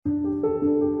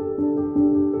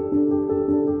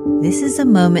This is a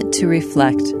moment to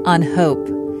reflect on hope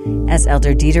as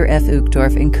Elder Dieter F.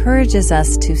 Uchtdorf encourages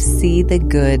us to see the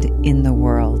good in the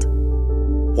world.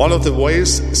 One of the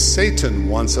ways Satan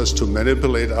wants us to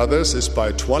manipulate others is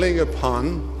by dwelling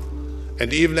upon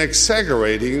and even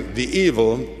exaggerating the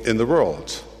evil in the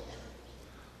world.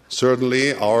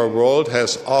 Certainly, our world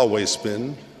has always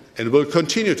been and will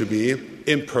continue to be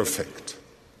imperfect.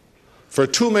 For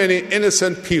too many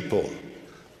innocent people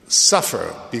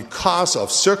suffer because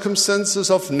of circumstances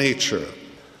of nature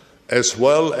as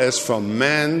well as from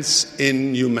man's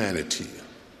inhumanity.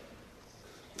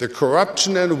 The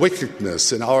corruption and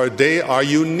wickedness in our day are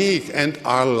unique and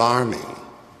alarming.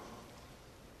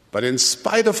 But in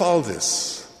spite of all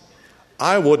this,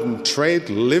 I wouldn't trade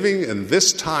living in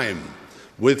this time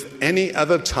with any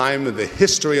other time in the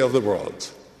history of the world.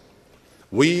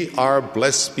 We are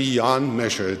blessed beyond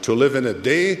measure to live in a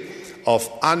day of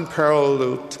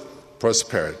unparalleled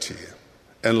prosperity,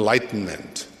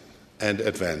 enlightenment, and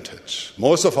advantage.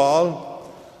 Most of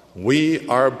all, we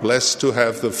are blessed to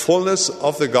have the fullness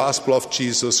of the gospel of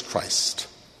Jesus Christ,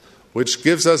 which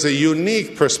gives us a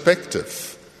unique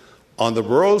perspective on the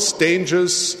world's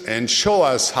dangers and show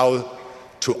us how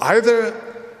to either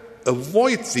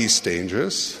avoid these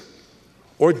dangers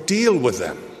or deal with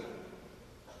them.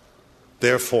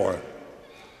 Therefore,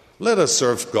 let us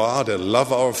serve God and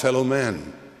love our fellow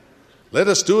man. Let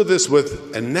us do this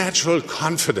with a natural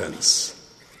confidence,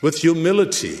 with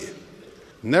humility,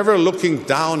 never looking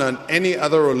down on any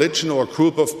other religion or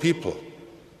group of people.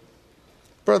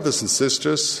 Brothers and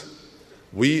sisters,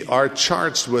 we are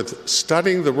charged with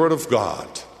studying the Word of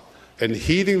God and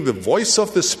heeding the voice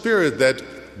of the Spirit that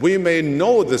we may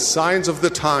know the signs of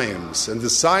the times and the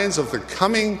signs of the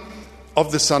coming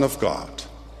of the Son of God.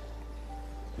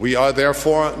 We are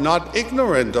therefore not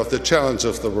ignorant of the challenge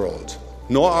of the world,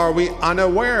 nor are we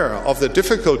unaware of the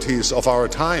difficulties of our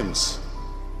times.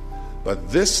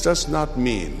 But this does not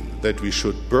mean that we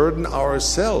should burden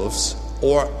ourselves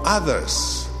or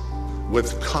others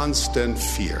with constant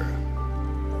fear.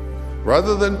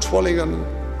 Rather than dwelling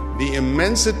on the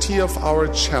immensity of our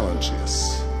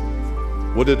challenges,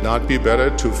 would it not be better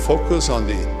to focus on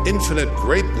the infinite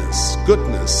greatness,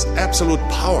 goodness, absolute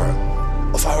power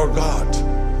of our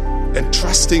God and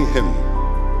trusting Him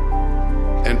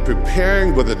and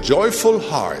preparing with a joyful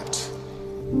heart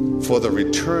for the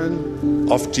return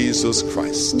of Jesus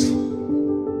Christ?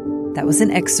 That was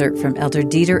an excerpt from Elder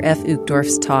Dieter F.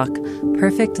 Uchtdorf's talk,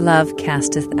 Perfect Love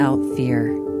Casteth Out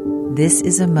Fear. This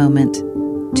is a moment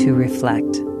to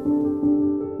reflect.